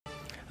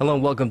Hello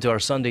and welcome to our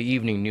Sunday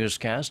evening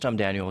newscast. I'm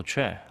Daniel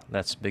Che.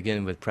 Let's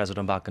begin with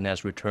President Park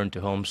Geun's return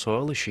to home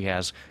soil. She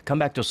has come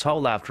back to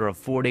Seoul after a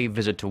 4-day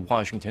visit to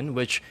Washington,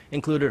 which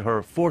included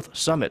her 4th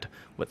summit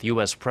with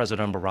U.S.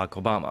 President Barack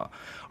Obama.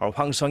 Our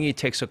Hwang Sung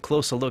takes a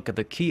closer look at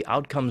the key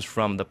outcomes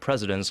from the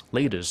president's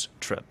latest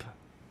trip.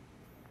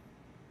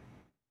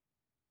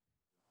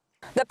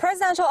 The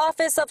presidential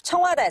office of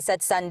Cheong Wa Dae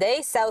said Sunday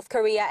South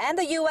Korea and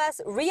the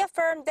U.S.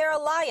 reaffirmed their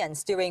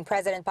alliance during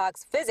President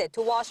Park's visit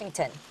to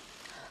Washington.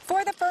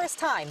 For the first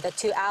time, the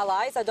two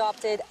allies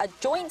adopted a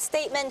joint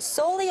statement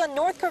solely on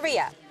North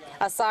Korea,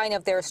 a sign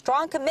of their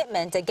strong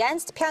commitment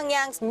against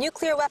Pyongyang's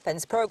nuclear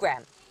weapons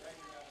program.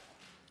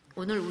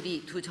 오늘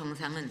우리 두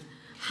정상은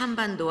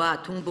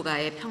한반도와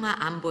동북아의 평화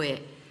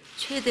안보에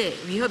최대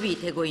위협이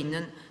되고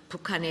있는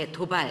북한의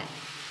도발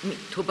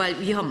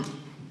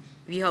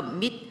위협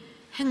및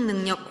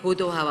핵능력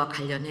고도화와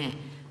관련해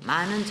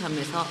많은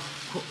점에서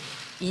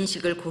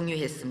인식을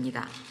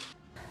공유했습니다.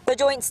 The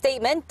joint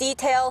statement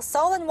details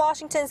Seoul and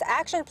Washington's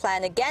action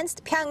plan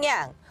against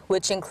Pyongyang,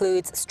 which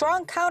includes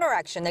strong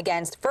counteraction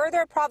against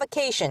further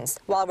provocations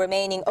while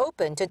remaining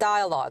open to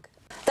dialogue.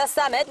 The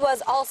summit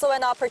was also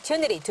an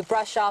opportunity to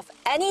brush off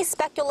any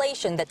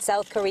speculation that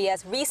South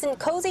Korea's recent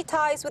cozy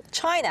ties with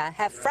China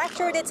have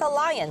fractured its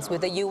alliance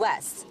with the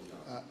U.S.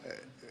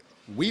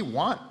 We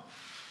want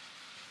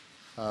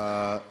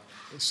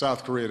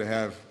South Korea to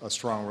have a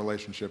strong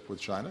relationship with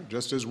China,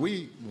 just as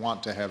we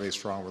want to have a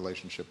strong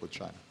relationship with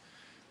China.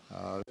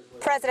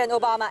 President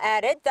Obama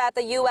added that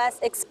the U.S.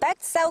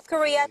 expects South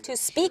Korea to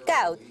speak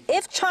out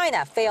if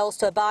China fails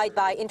to abide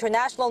by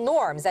international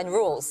norms and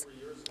rules.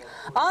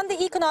 On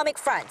the economic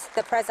front,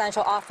 the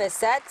presidential office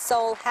said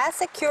Seoul has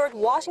secured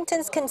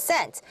Washington's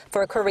consent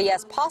for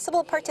Korea's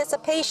possible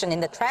participation in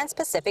the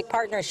Trans-Pacific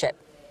Partnership.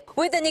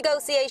 With the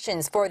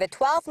negotiations for the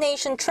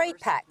 12-nation trade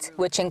pact,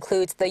 which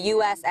includes the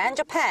U.S. and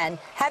Japan,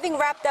 having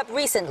wrapped up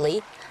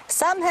recently,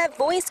 some have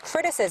voiced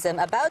criticism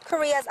about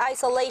Korea's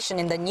isolation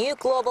in the new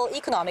global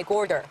economic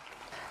order.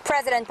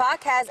 President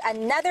Park has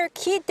another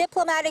key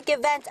diplomatic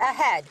event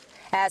ahead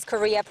as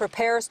Korea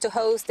prepares to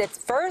host its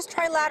first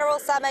trilateral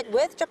summit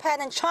with Japan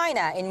and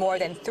China in more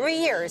than 3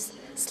 years,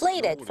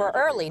 slated for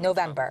early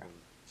November.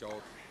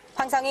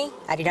 Hwang Sung,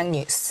 Arirang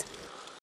News.